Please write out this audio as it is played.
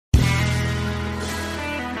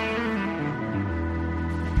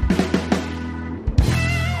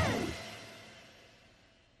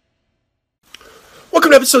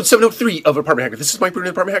Welcome to episode 703 of Apartment Hacker. This is Mike Bruno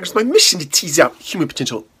of Apartment Hackers. My mission to tease out human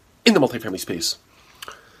potential in the multifamily space.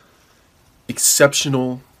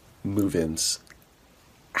 Exceptional move-ins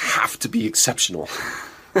have to be exceptional.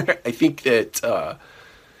 I think that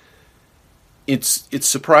it's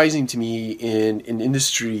surprising to me in an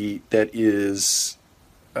industry that is,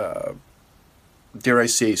 dare I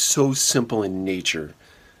say, so simple in nature.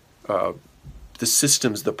 The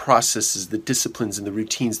systems, the processes, the disciplines, and the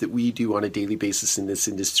routines that we do on a daily basis in this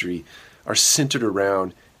industry are centered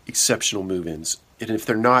around exceptional move-ins. And if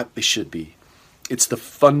they're not, they should be. It's the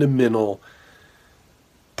fundamental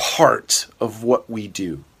part of what we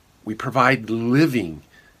do. We provide living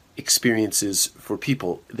experiences for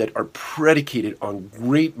people that are predicated on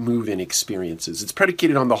great move-in experiences. It's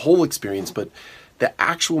predicated on the whole experience, but the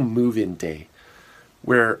actual move-in day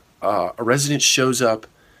where a resident shows up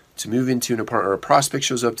to move into an apartment, or a prospect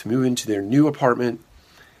shows up to move into their new apartment,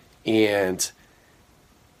 and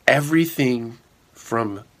everything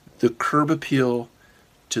from the curb appeal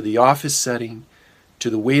to the office setting,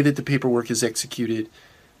 to the way that the paperwork is executed,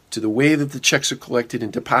 to the way that the checks are collected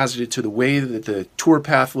and deposited, to the way that the tour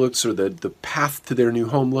path looks, or the path to their new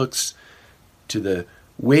home looks, to the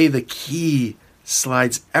way the key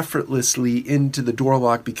slides effortlessly into the door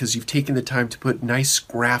lock because you've taken the time to put nice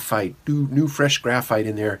graphite, new fresh graphite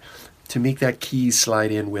in there to make that key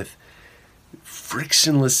slide in with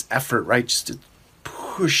frictionless effort, right? Just to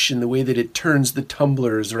push in the way that it turns the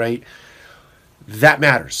tumblers, right? That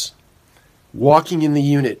matters. Walking in the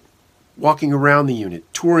unit, walking around the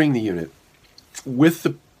unit, touring the unit with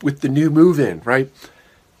the new move-in, right?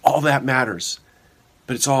 All that matters.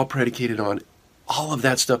 But it's all predicated on all of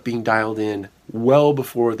that stuff being dialed in well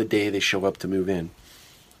before the day they show up to move in.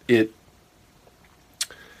 It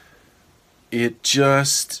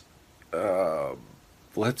just,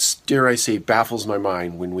 dare I say, baffles my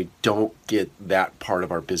mind when we don't get that part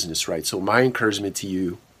of our business right. So my encouragement to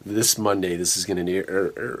you this Monday, this is going to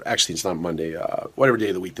air, actually it's not Monday, whatever day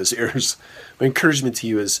of the week this airs. My encouragement to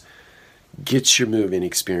you is get your move-in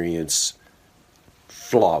experience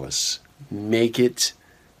flawless. Make it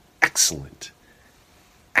excellent.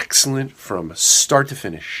 Excellent from start to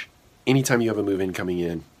finish. Anytime you have a move-in coming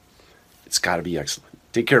in, it's got to be excellent.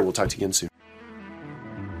 Take care. We'll talk to you again soon.